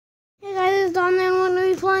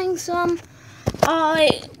playing some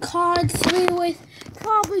card 3 with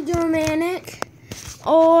probably Germanic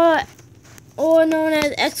or known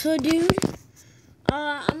as Exo Dude.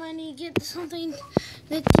 I'm gonna need to get something to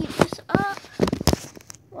keep this up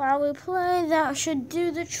while we play. That should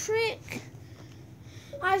do the trick.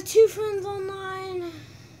 I have 2 friends online.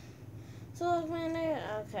 So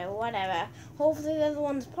okay, whatever. Hopefully the other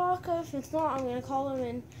one's Parker. If it's not, I'm gonna call him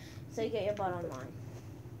and say get your butt online.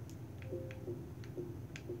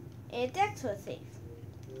 It's Exo Thief.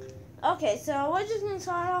 Okay, so we're just gonna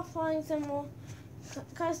start off playing some more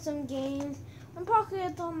custom games. When Parker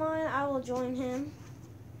gets online, I will join him.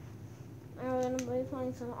 And we're gonna be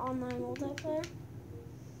playing some online multiplayer.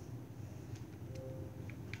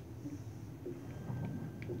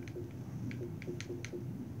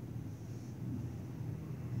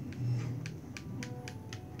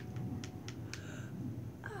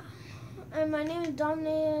 And my name is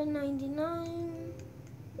Dominator99.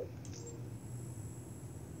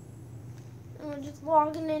 And we're just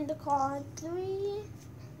logging into card 3.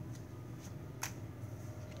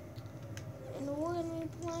 And we're going to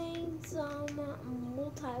be playing some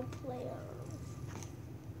multiplayer.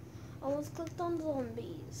 I almost clicked on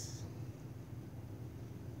zombies.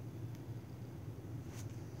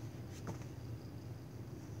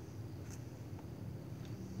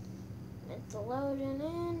 It's loading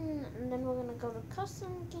in, and then we're going to go to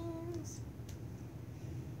custom games.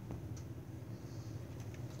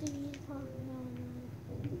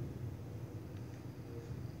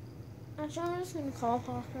 Actually, I'm just going to call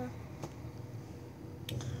Parker.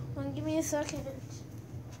 Give me a second.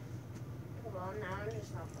 Hold on, now I'm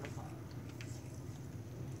just not going to call.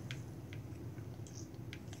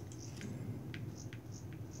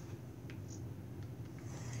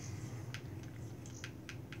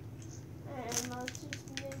 And let's just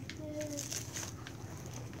make this.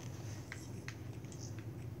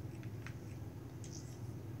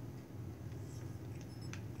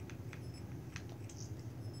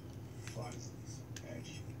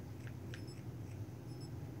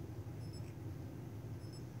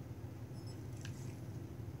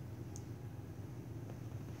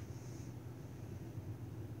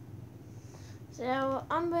 So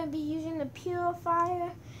I'm going to be using the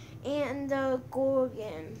Purifier and the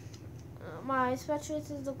Gorgon. My specialist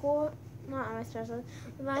is the Gorgon. Not my specialist.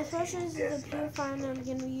 My specialist is the Purifier, and I'm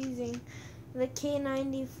going to be using the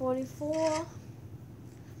K9044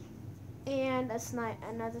 and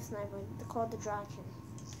another sniper called the Draken.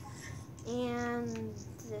 And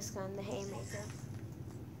this gun, the Haymaker.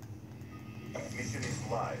 Mission is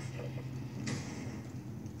live.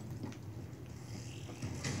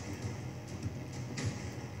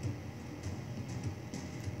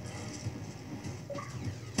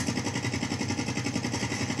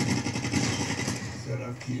 Set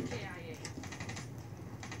up here.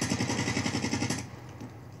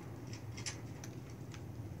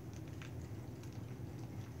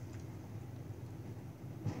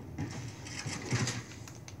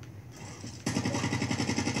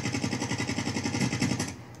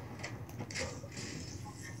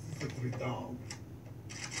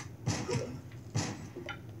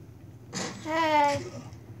 Hey.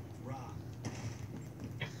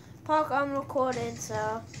 Park, I'm recording,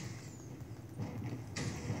 so.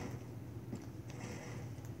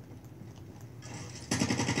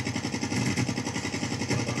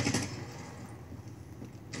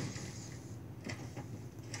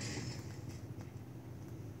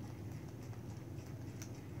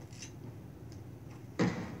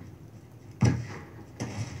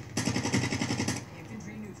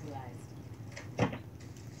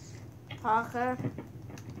 Parker.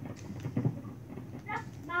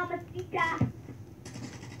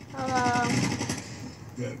 Hello.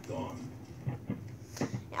 They're gone.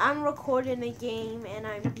 I'm recording a game and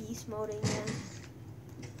I'm beast moding it.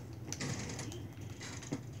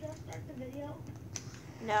 Should I start the video?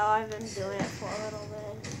 No, I've been doing it for a little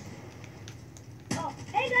bit. Oh,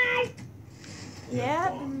 hey guys!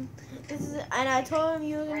 Yep. And I told him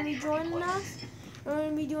you were going to be joining us. We're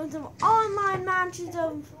going to be doing some online matches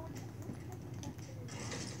of.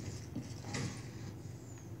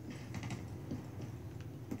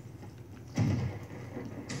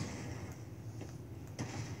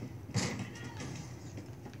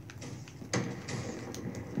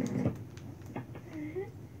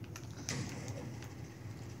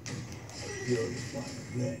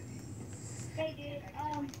 Ready. Hey dude,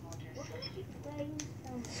 we're gonna keep playing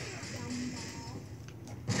some ball.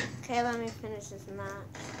 Okay, let me finish this match.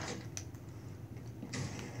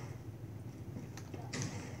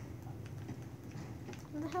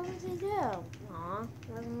 What the hell did he do? Aw,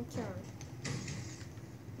 let me kill him.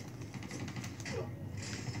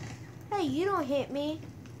 Hey, you don't hit me.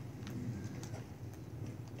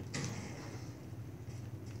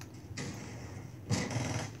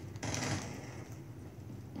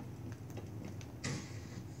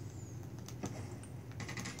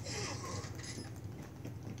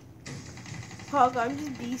 Fuck, I'm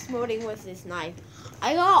just beast moding with this knife.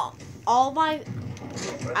 I got all my.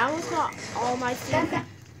 I almost got all my three.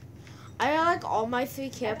 I got like all my 3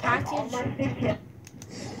 care package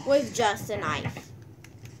with just a knife.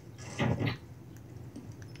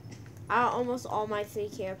 I got almost all my 3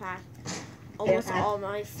 care pack. Almost all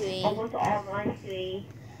my 3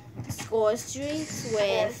 score streaks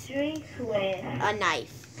with a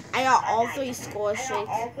knife. I got all 3 score streaks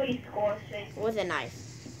with a knife.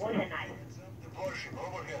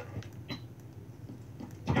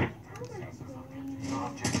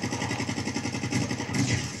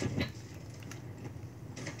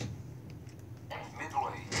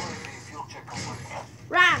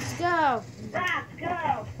 Rats, go!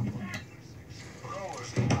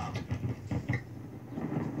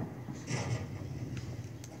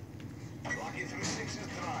 Lucky 36 is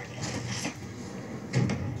dry.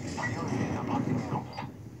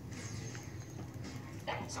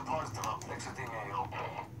 Supplies drop, exiting AO.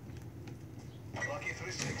 Lucky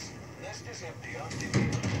 36. Nest is empty.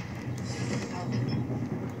 Activate.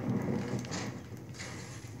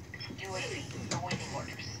 UAV awaiting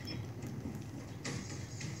orders.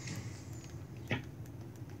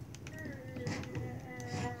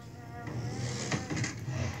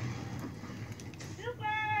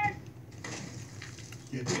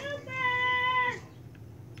 Get it.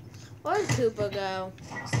 Where'd Cooper go?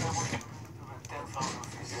 10,000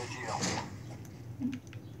 feet AGL.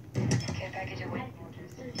 Care package awaiting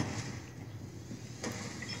orders.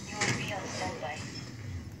 UAV on standby.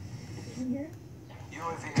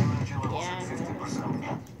 UAV energy levels Yeah. at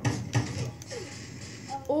 50%.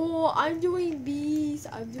 Oh, I'm doing bees.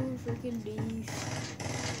 I'm doing freaking bees.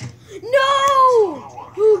 No!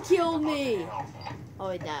 Who killed me? Oh,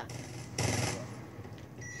 wait, that.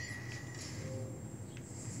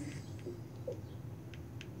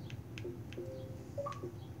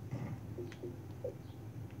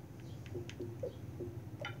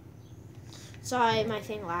 Sorry, my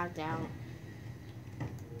thing lagged out.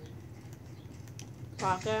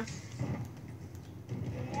 Parker?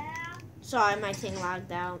 Yeah. Sorry, my thing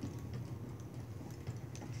lagged out.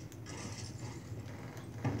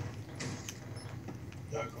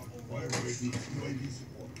 D'accord. Fire ready. UAV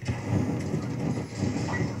support.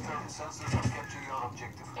 Return sensors and capture your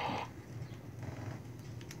objective.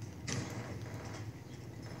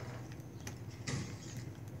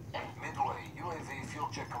 Midway, UAV fuel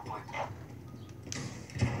check complete.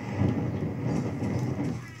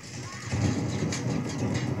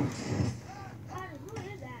 Who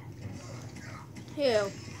is that? Who?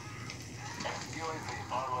 UAV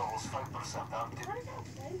power levels 5% active. How does that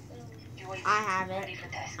play so? UAV I have it. ready for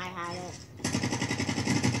test. I have it.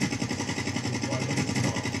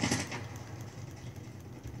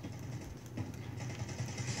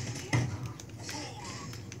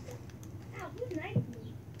 Ow, who knifed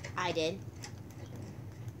me? I did.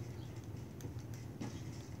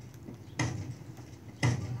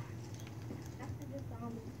 That's a good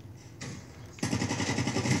zombie.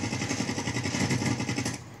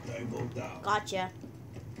 Tango down. Gotcha.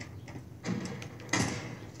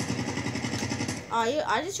 Oh,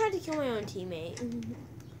 I just tried to kill my own teammate.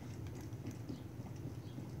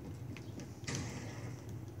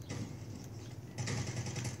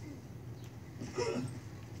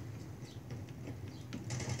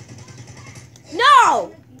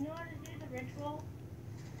 No! You know how to do the ritual?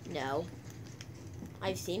 No.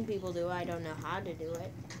 I've seen people do it. I don't know how to do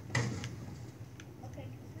it. Okay,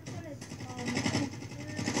 we're gonna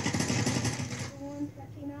the one that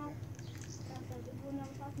came out. That's the big one I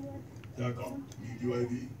was talking with. D'accord. Need UAV.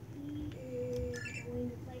 He is going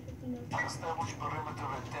to play 15 minutes. Establish perimeter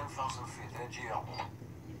at 10,000 feet AGL.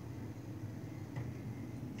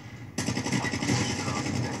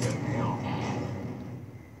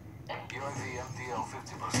 UAV MTL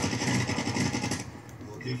 50%.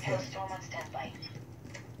 Looking for. Hailstorm on standby.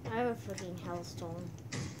 I have a freaking hellstorm.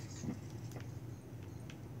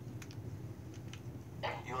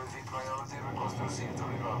 UAV priority request received to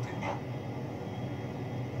rerouting.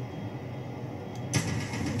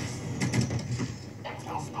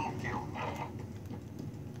 Hellstorm kill.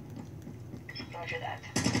 Roger that.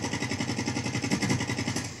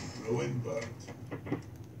 Ruin burnt.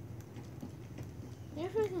 You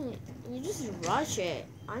freaking, you just rush it.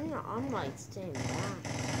 I'm like staying back.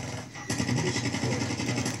 Mission point.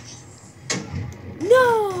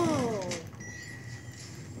 No!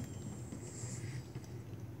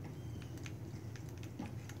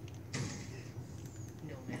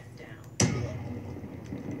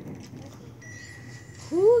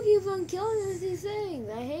 keeps on killing us these things.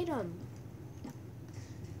 I hate them.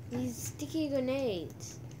 These sticky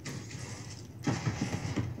grenades.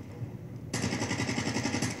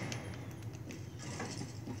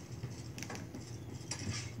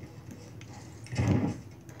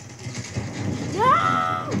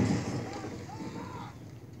 No!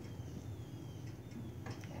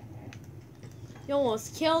 You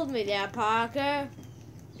almost killed me there, Parker. Yeah,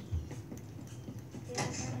 I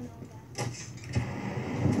kinda know that.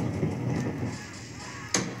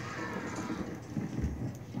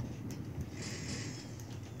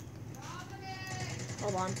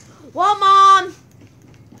 Hold on. What, Mom?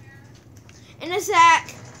 In a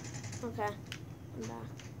sec. Okay. I'm back.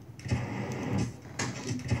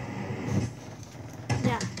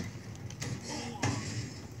 Yeah.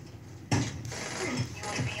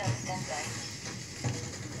 UAV on standby.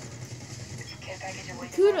 Care package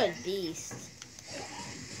awaiting Kudos orders. beast.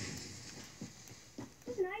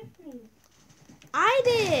 Who knifed me? I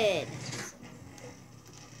did.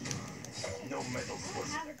 No metal I don't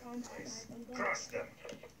have a compact knife. I'm going Crush them.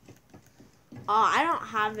 I don't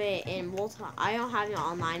have it in I don't have it in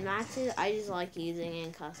online matches. I just like using it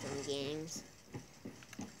in custom games.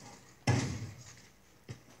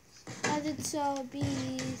 Cause it's so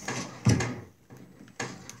beast.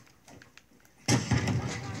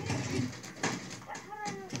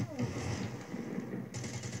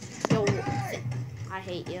 Yo, I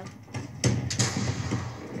hate you.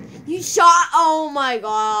 You shot. Oh my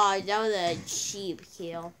god, that was a cheap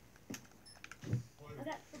kill. I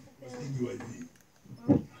got triple kills. UAV.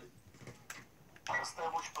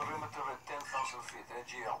 Establish perimeter at 10,000 feet.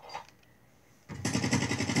 AGL.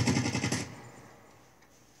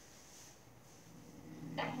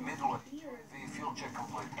 Midway. The fuel check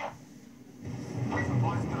complete.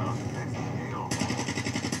 Supplies down. Exit AO.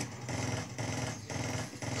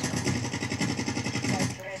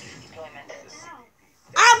 Lights ready for deployment.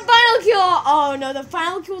 I'm final kill. Oh no, the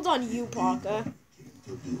final kill's on you, Parker.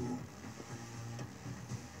 To do.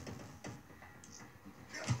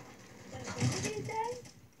 What did you say?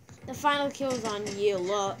 The final kill's on you.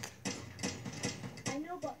 Look. I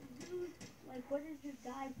know, but who, like, what did your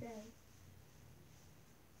guy say?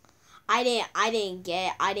 I didn't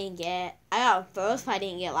get. I got first, but I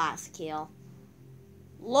didn't get last kill.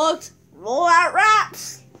 Look, roll out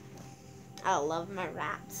raps. I love my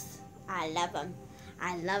raps. I love them.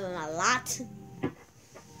 I love them a lot.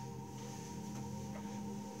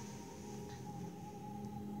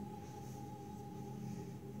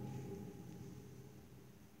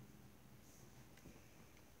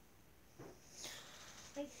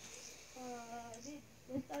 Dude,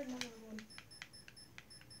 let's start another one.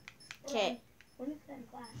 Okay. When is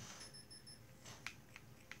that class?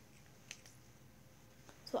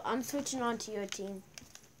 So I'm switching on to your team.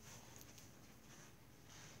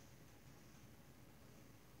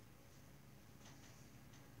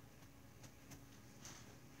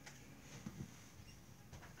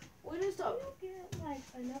 What is Can up? you get, like,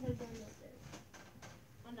 another gun like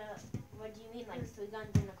this? What do you mean, like 3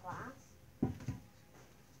 guns in a class?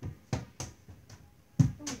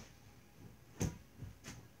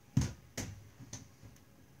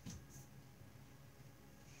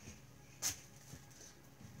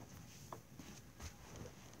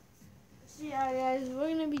 So yeah, guys, we're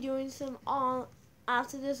gonna be doing some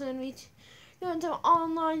after this. We're gonna be doing some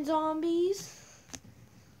online zombies,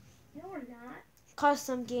 No, we're not.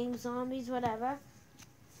 custom game zombies, whatever.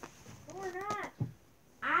 No, we're not.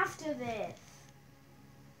 After this,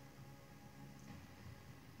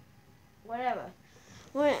 whatever.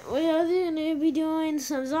 We're either gonna be doing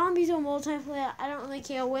some zombies or multiplayer. I don't really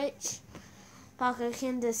care which. Parker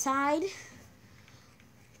can decide.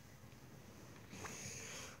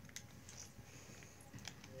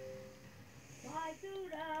 Bye,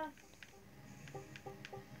 Duda.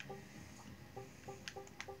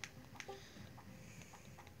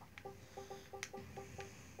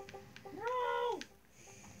 No!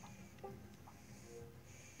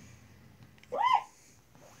 What?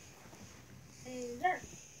 Hey, there.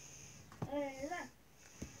 Hey, there.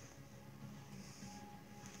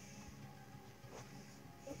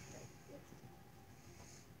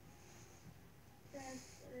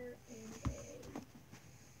 Transfer in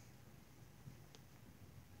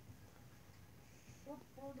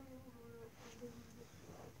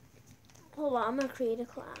Hold on, I'm gonna create a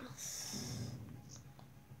class.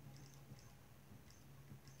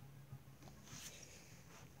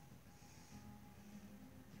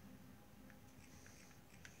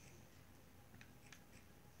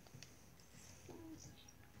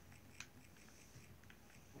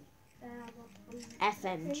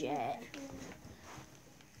 FMJ.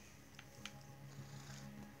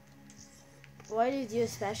 What is your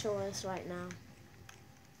specialist right now?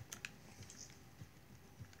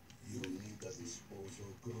 You need a disposal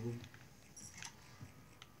crew?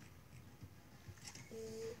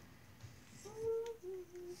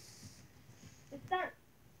 Let's start.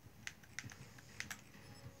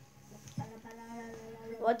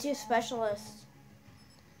 What's your specialist?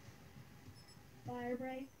 Fire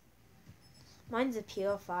break. Mine's a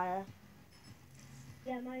purifier.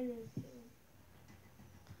 Yeah, mine is too.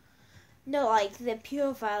 No, like the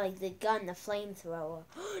purifier, like the gun, the flamethrower.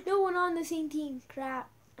 No one on the same team. Crap.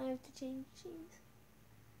 I have to change teams.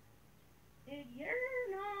 Dude, you're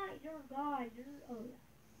not your guy. You're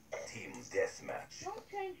Team deathmatch. don't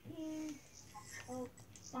change teams. Oh,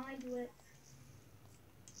 fine, do it.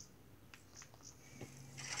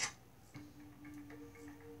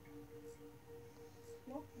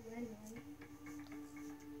 Smoke you anyway.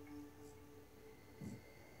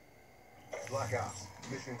 Blackout.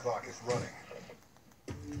 Mission clock is running.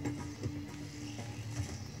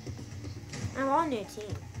 I'm on your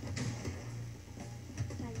team.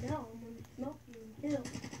 I know, I'm gonna smoke you and kill.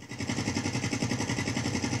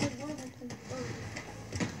 Because one of us can burn.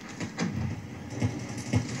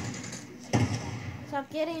 Stop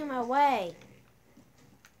getting in my way.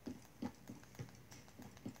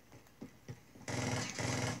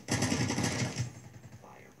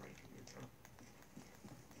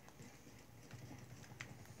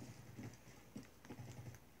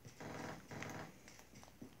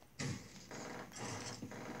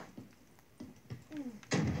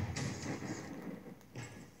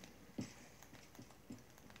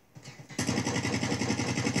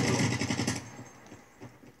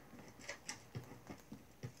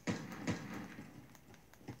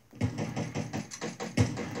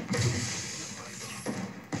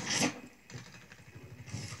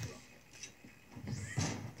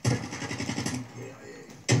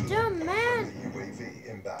 Dude, man. UAV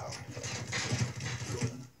inbound.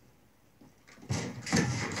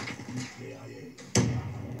 KIA.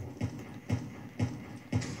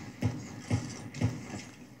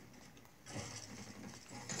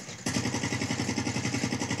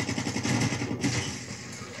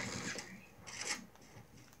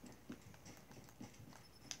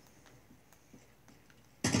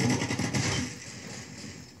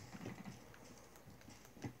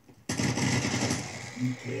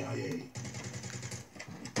 KIA.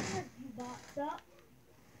 You boxed up.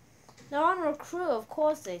 They're on recruit. Of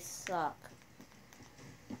course they suck.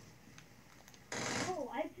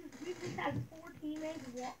 Oh, we just had 4 teammates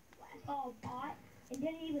walk. I saw a bot and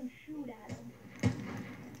didn't even shoot at him.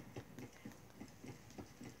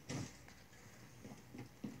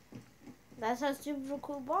 That's how super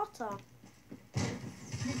cool bots are.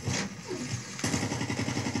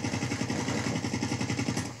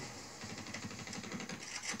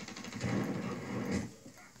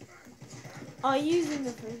 Oh, using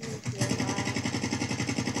the prison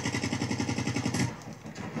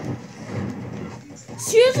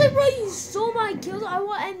Seriously, bro, you stole my kills. I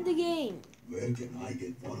will end the game. Where can I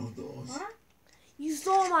get one of those? Huh? You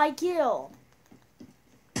stole my kill.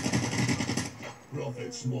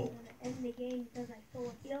 Prophet smoke. I'm gonna end the game because I stole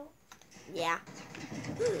a kill. Yeah.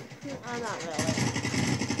 I'm not really.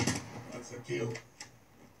 That's a kill.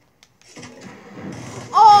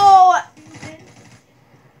 Oh!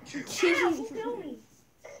 Ow, Jeez. who killed me?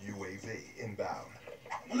 UAV inbound.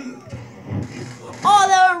 Oh,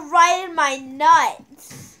 they were right in my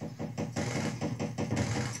nuts.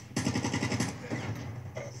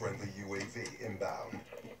 Friendly UAV inbound.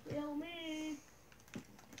 Kill me.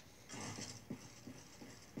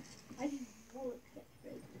 I just bullets get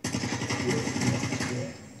straight.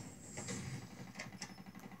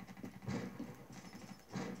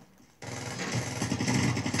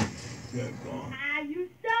 They're gone. Ah, you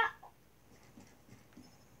suck.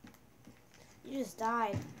 You just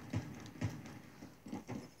died.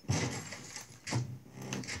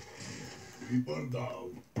 People down.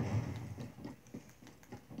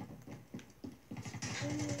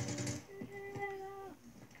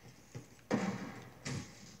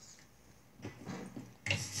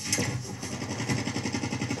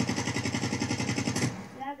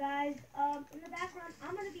 Yeah, guys. In the background,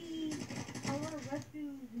 I'm gonna rush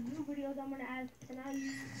through the new videos. I'm gonna ask, can I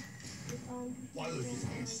use Wireless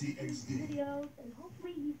HCXD. videos? And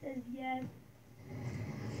hopefully he says yes.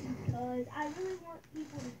 Because I really want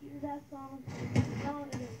people to hear that song. The song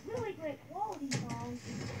is a really great quality song.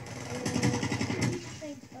 And people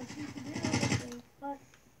think of future videos things, but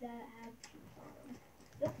that have cheats on them.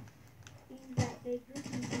 Yep. Means that they drink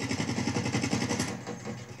and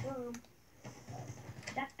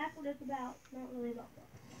that's what it's about. It's not really about that.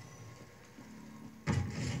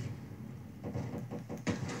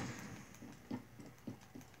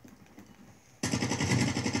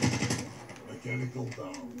 Mechanical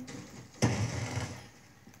down.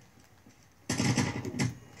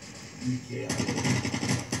 EKI.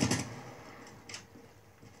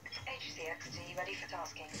 HCXD ready for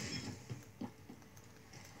tasking.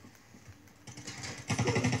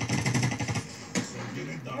 Sending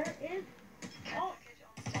it down. There is. Oh, Package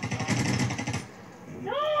on standby.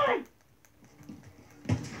 no!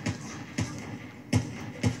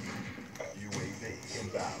 UAV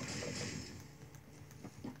inbound.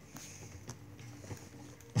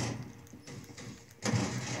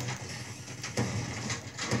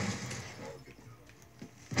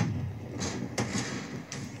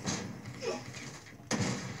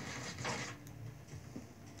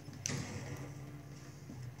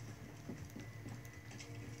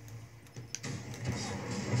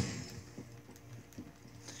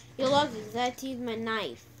 You love it. That's use my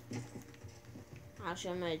knife.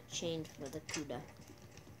 Actually, I'm gonna change for the Kuda.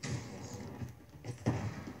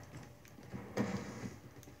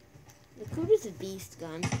 The Kuda's a beast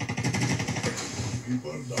gun.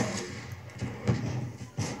 Keeper down.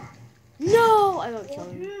 No! I got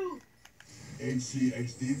killed. You.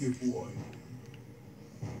 HCXD deployed.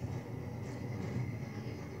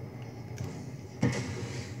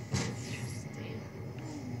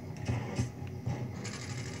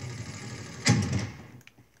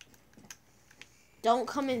 Don't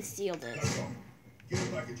come and steal this. That's all. Get a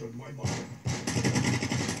package on my mark.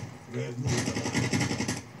 Red move.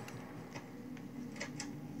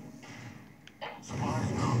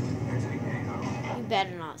 Supplies dropped. Exiting AO. You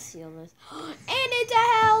better not steal this. And it's a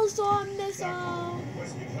Hellstorm missile!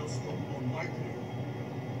 Requesting Hellstorm on my clear.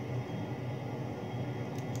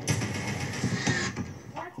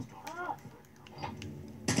 What's up?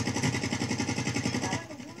 That's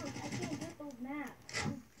the worst. I can't get those maps.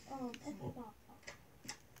 Xbox.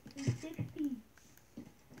 360.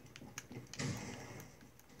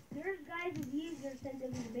 There's guys with easier than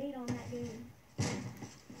that was made on that game.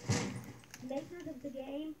 Makers of the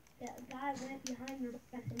game, that guy went behind their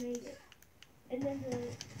back and made it. And then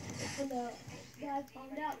when the guy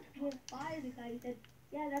found out he went by the guy, he said,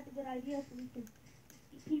 yeah, that's a good idea so we can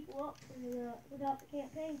keep people up for without the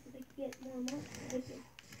campaign so they can get more money. They can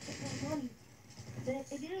get more money. But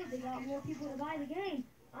they did. They got more people to buy the game.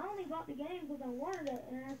 I only bought the game because I wanted it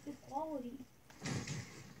and it has good quality. I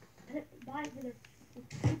didn't buy it for their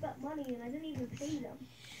keep up money and I didn't even pay them.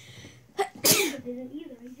 They didn't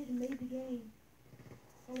either. He just made the game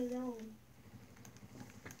on his own.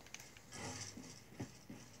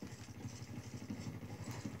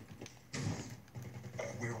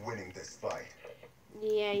 We're winning this fight.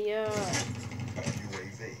 Yeah, yeah.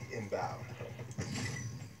 UAV inbound.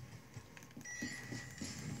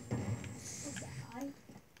 What's that guy?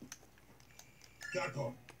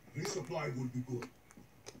 Capcom, resupply would be good.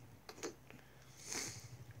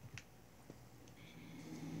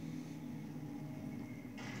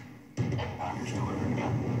 Package delivered.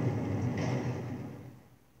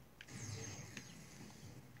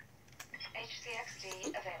 HCXD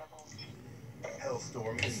available.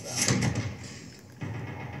 Hellstorm inbound.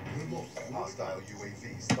 Remote. Hostile UAV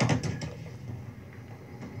spotted.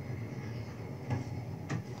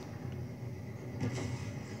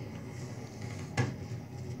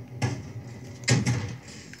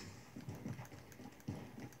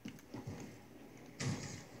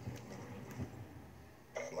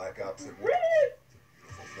 Black Ops at work.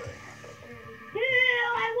 Beautiful thing. Dude,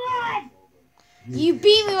 I won! You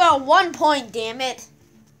beat me by 1 point, damn it.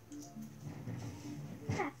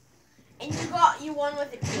 And you won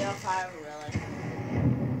with a TO5, really.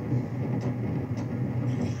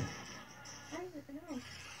 I don't even know.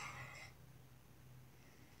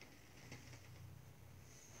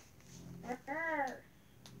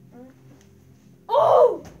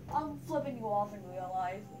 Oh! I'm flipping you off in real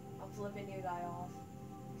life. I'm flipping you guy off.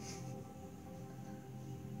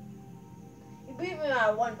 You beat me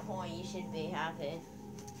by 1 point, you should be happy.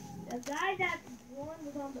 The guy that won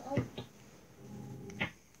was on the other.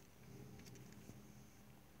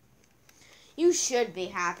 You should be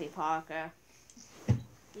happy, Parker. You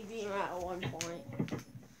beat me at 1 point.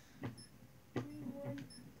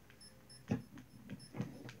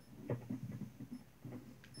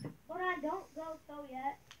 Hold on, don't go so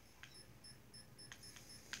yet.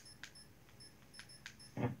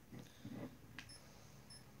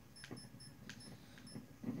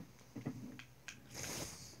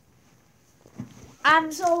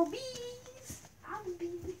 I'm so beast. I'm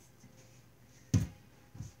beast.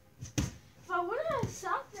 If I wouldn't have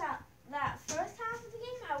sucked that first half of the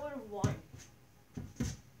game, I would have won.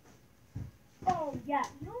 Oh yeah,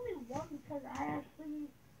 you only won because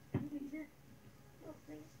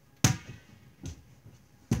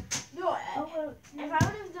if I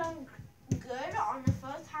would have done good on the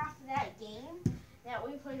first half of that game that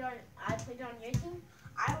we played on, I played on your team,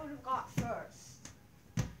 I would have got first.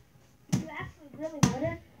 You actually really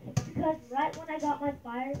wouldn't, because right when I got my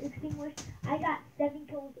fire extinguished, I got 7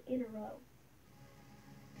 kills in a row.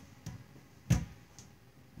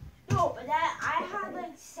 No, but that I had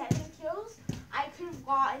like 7 kills. I could have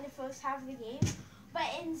got in the first half of the game, but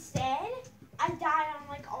instead I died on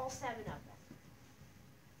like all 7 of them.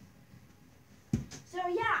 So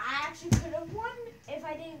yeah, I actually could have won if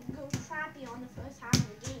I didn't go crappy on the first half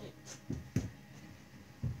of the game.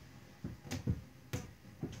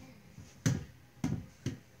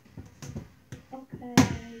 Okay.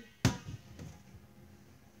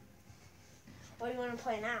 What do you want to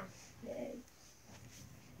play now? Okay.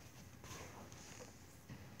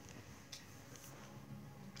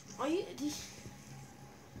 Are you?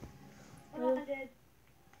 Oh, I did.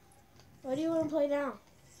 What do you want to play now?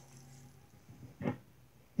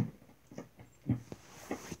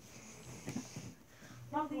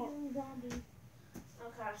 I'll be doing zombies.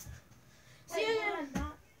 Okay. See Wait, you hold again. on,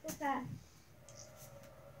 not so fast.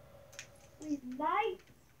 We might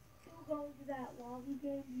still go into that lobby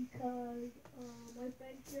game because my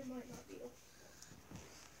friend here might not be able.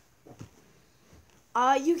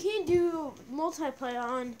 You can't do multiplayer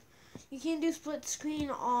on. You can't do split screen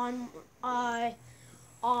on Call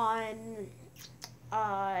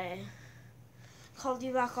of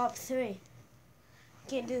Duty Black Ops 3.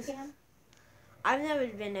 Can't do. Cam? I've never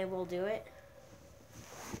been able to do it.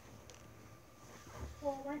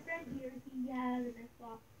 Well, my friend here, he has an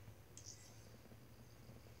Xbox.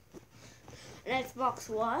 An Xbox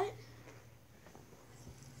what?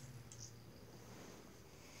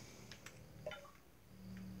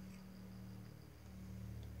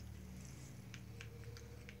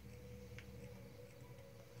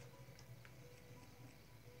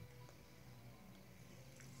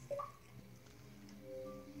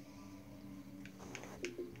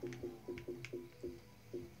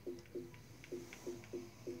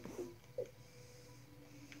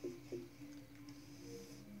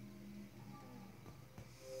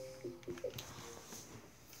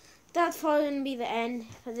 That's probably going to be the end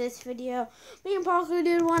for this video. Me and Parker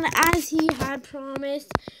did one as he had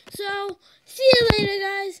promised. So, see you later,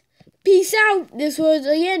 guys. Peace out. This was,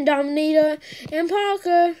 again, Dominator and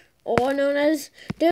Parker, or known as